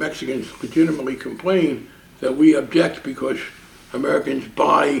Mexicans legitimately complain that we object because Americans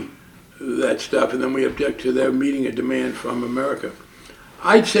buy that stuff, and then we object to their meeting a demand from America.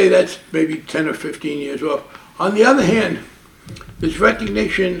 I'd say that's maybe 10 or 15 years off. On the other hand, this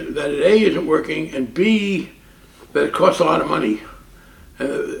recognition that it A, isn't working, and B, that it costs a lot of money,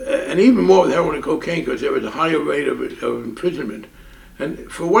 and even more with heroin and cocaine because there is a higher rate of imprisonment.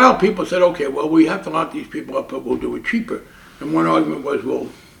 And for a while, people said, okay, well, we have to lock these people up, but we'll do it cheaper. And one argument was, we'll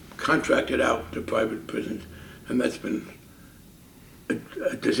contract it out to private prisons. And that's been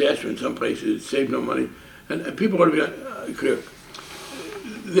a disaster in some places. It saved no money. And people ought to be clear.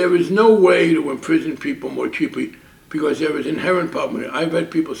 There is no way to imprison people more cheaply because there is inherent problem here. I've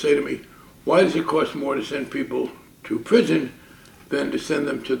had people say to me, why does it cost more to send people to prison than to send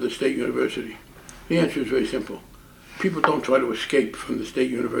them to the state university? The answer is very simple. People don't try to escape from the state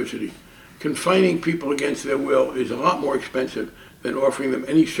university. Confining people against their will is a lot more expensive than offering them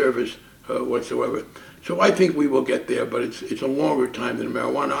any service whatsoever. So I think we will get there, but it's a longer time than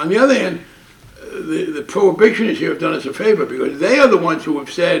marijuana. On the other hand, the prohibitionists here have done us a favor because they are the ones who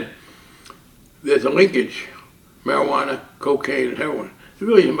have said there's a linkage, marijuana, cocaine, and heroin. There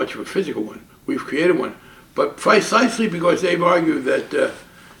really isn't much of a physical one. We've created one. But precisely because they've argued that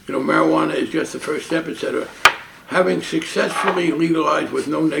marijuana is just the first step, etc., having successfully legalized with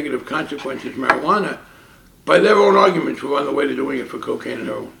no negative consequences marijuana, by their own arguments, we're on the way to doing it for cocaine and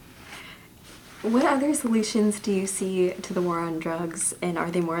heroin. What other solutions do you see to the war on drugs, and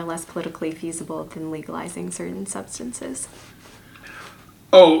are they more or less politically feasible than legalizing certain substances?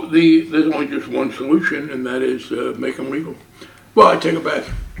 Oh, there's only just one solution, and that is make them legal. Well, I take it back.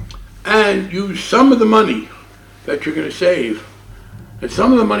 And use some of the money that you're going to save, and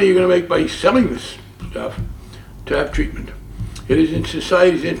some of the money you're going to make by selling this stuff, to have treatment. It is in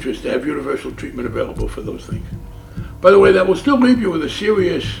society's interest to have universal treatment available for those things. By the way, that will still leave you with a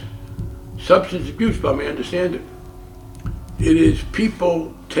serious substance abuse problem, I understand it. It is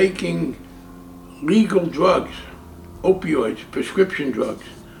people taking legal drugs, opioids, prescription drugs.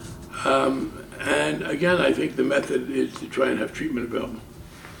 And again, I think the method is to try and have treatment available.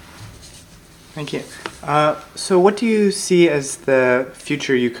 Thank you. So what do you see as the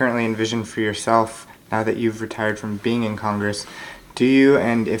future you currently envision for yourself now that you've retired from being in Congress? Do you,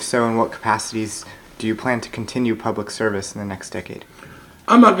 and if so, in what capacities, do you plan to continue public service in the next decade?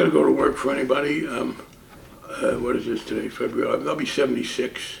 I'm not going to go to work for anybody. What is this today, February? I'll be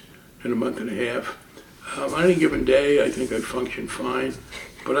 76 in a month and a half. On any given day, I think I function fine,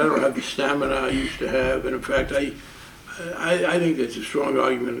 but I don't have the stamina I used to have. And in fact, I think that's a strong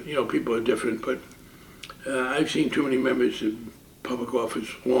argument. People are different, but I've seen too many members of public office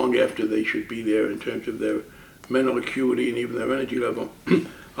long after they should be there in terms of their mental acuity and even their energy level.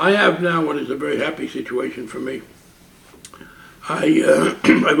 I have now what is a very happy situation for me.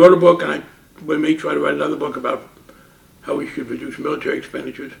 I wrote a book, and we may try to write another book about how we should reduce military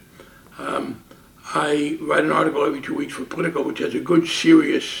expenditures. I write an article every 2 weeks for Politico, which has a good,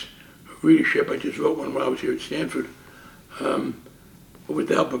 serious readership. I just wrote one while I was here at Stanford. With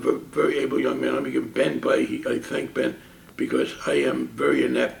the help of a very able young man. Let me give Ben I thank Ben, because I am very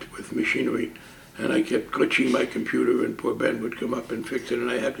inept with machinery, and I kept glitching my computer, and poor Ben would come up and fix it. And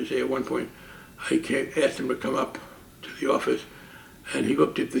I have to say, at one point, I asked him to come up to the office, and he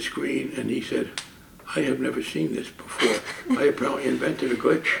looked at the screen and he said, I have never seen this before. I apparently invented a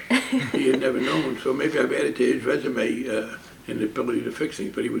glitch he had never known, so maybe I've added to his resume in the ability to fix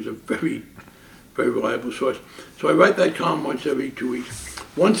things, but he was a very, very reliable source. So I write that column once every 2 weeks.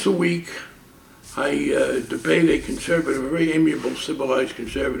 Once a week, I debate a conservative, a very amiable, civilized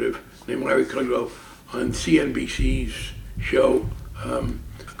conservative named Larry Kudlow on CNBC's show,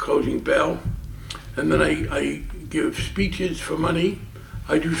 Closing Bell. And then I give speeches for money.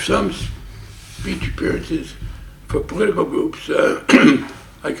 I do some speech appearances for political groups.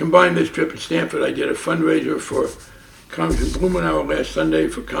 I combined this trip at Stanford. I did a fundraiser for Congressman Blumenauer last Sunday,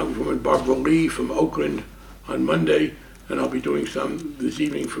 for Congresswoman Barbara Lee from Oakland on Monday, and I'll be doing some this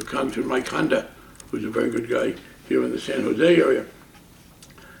evening for Congressman Mike Honda, who's a very good guy here in the San Jose area.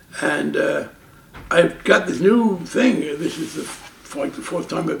 And I've got this new thing. This is the fourth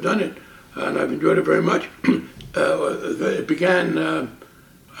time I've done it, and I've enjoyed it very much. It began,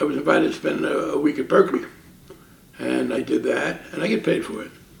 I was invited to spend a week at Berkeley, and I did that, and I get paid for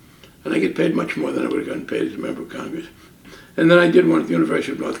it. And I get paid much more than I would have gotten paid as a member of Congress. And then I did one at the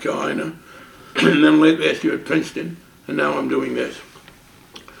University of North Carolina, and then last year at Princeton, and now I'm doing this.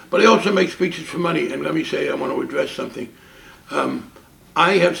 But I also make speeches for money, and let me say I want to address something.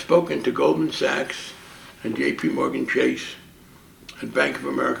 I have spoken to Goldman Sachs and J.P. Morgan Chase and Bank of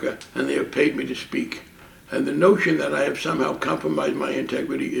America, and they have paid me to speak. And the notion that I have somehow compromised my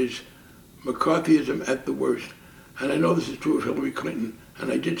integrity is McCarthyism at the worst. And I know this is true of Hillary Clinton,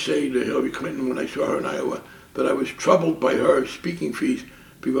 and I did say to Hillary Clinton when I saw her in Iowa that I was troubled by her speaking fees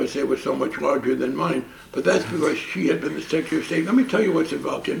because they were so much larger than mine. But that's because she had been the Secretary of State. Let me tell you what's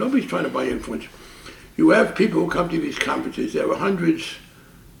involved here. Nobody's trying to buy influence. You have people who come to these conferences. There are hundreds,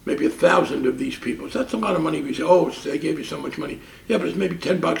 maybe 1,000 of these people. So that's a lot of money. We say, oh, they gave you so much money. Yeah, but it's maybe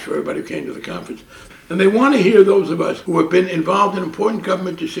 $10 for everybody who came to the conference. And they want to hear those of us who have been involved in important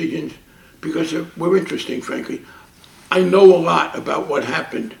government decisions because we're interesting, frankly. I know a lot about what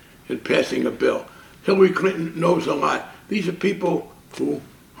happened in passing a bill. Hillary Clinton knows a lot. These are people who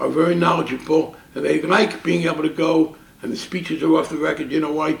are very knowledgeable, and they like being able to go, and the speeches are off the record. You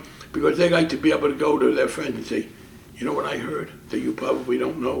know why? Because they like to be able to go to their friends and say, you know what I heard that you probably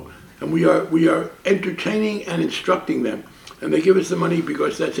don't know. And we are entertaining and instructing them. And they give us the money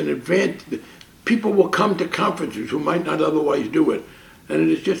because that's an advantage. People will come to conferences who might not otherwise do it. And it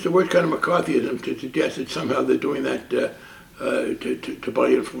is just the worst kind of McCarthyism to suggest that somehow they're doing that to buy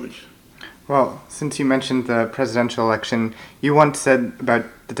influence. Well, since you mentioned the presidential election, you once said about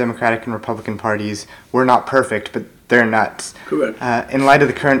the Democratic and Republican parties, we're not perfect, but they're nuts. Correct. In light of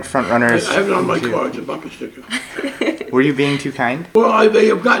the current frontrunners... I have it on my car. It's a bumper sticker. Were you being too kind? Well, they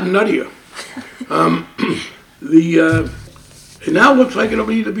have gotten nuttier. It now looks like it'll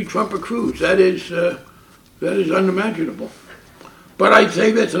either be Trump or Cruz. That is unimaginable. But I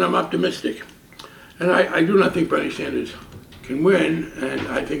say this, and I'm optimistic. And I do not think Bernie Sanders can win, and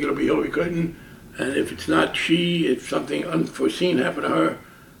I think it'll be Hillary Clinton. And if it's not she, if something unforeseen happened to her,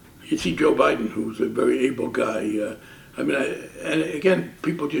 you see Joe Biden, who's a very able guy. And again,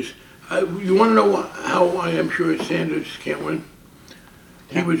 people just... you want to know how I am sure Sanders can't win?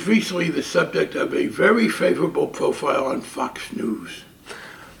 He was recently the subject of a very favorable profile on Fox News.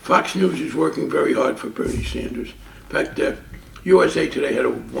 Fox News is working very hard for Bernie Sanders. In fact, USA Today had a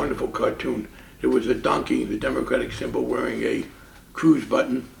wonderful cartoon. It was a donkey, the Democratic symbol, wearing a Cruz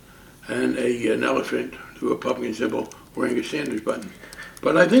button, and an elephant, the Republican symbol, wearing a Sanders button.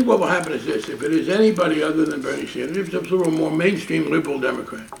 But I think what will happen is this: if it is anybody other than Bernie Sanders, if it's a little more mainstream liberal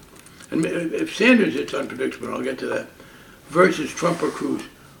Democrat, and if Sanders, it's unpredictable, I'll get to that, versus Trump or Cruz,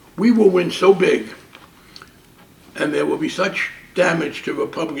 we will win so big, and there will be such damage to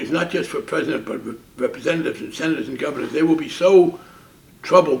Republicans, not just for president, but representatives and senators and governors. They will be so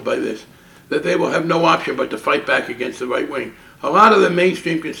troubled by this that they will have no option but to fight back against the right wing. A lot of the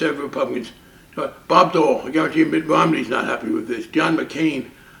mainstream conservative Republicans, Bob Dole, I guarantee you Mitt Romney's not happy with this, John McCain,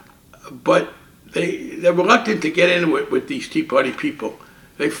 but they're reluctant to get in with these Tea Party people.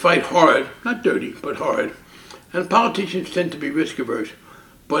 They fight hard, not dirty, but hard. And politicians tend to be risk averse.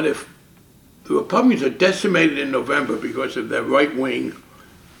 But if the Republicans are decimated in November because of their right-wing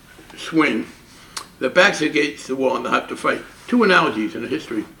swing, their backs against the wall and they'll have to fight. Two analogies in the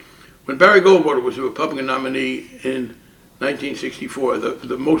history. When Barry Goldwater was a Republican nominee in 1964,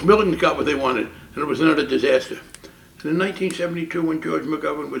 the most militants got what they wanted, and it was another disaster. And in 1972, when George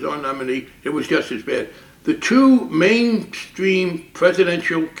McGovern was our nominee, it was just as bad. The two mainstream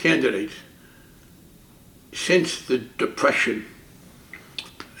presidential candidates since the Depression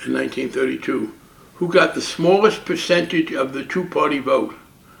in 1932, who got the smallest percentage of the two-party vote,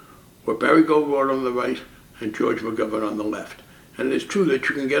 were Barry Goldwater on the right and George McGovern on the left. And it is true that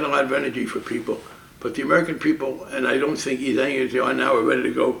you can get a lot of energy for people, but the American people, and I don't think as angry as they are now, are ready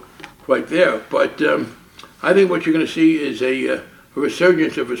to go quite there. But I think what you're going to see is a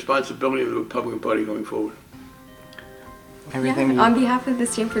resurgence of responsibility of the Republican Party going forward. On behalf of the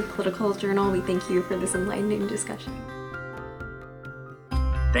Stanford Political Journal, we thank you for this enlightening discussion.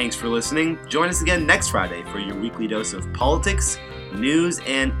 Thanks for listening. Join us again next Friday for your weekly dose of politics, news,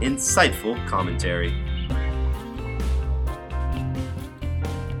 and insightful commentary.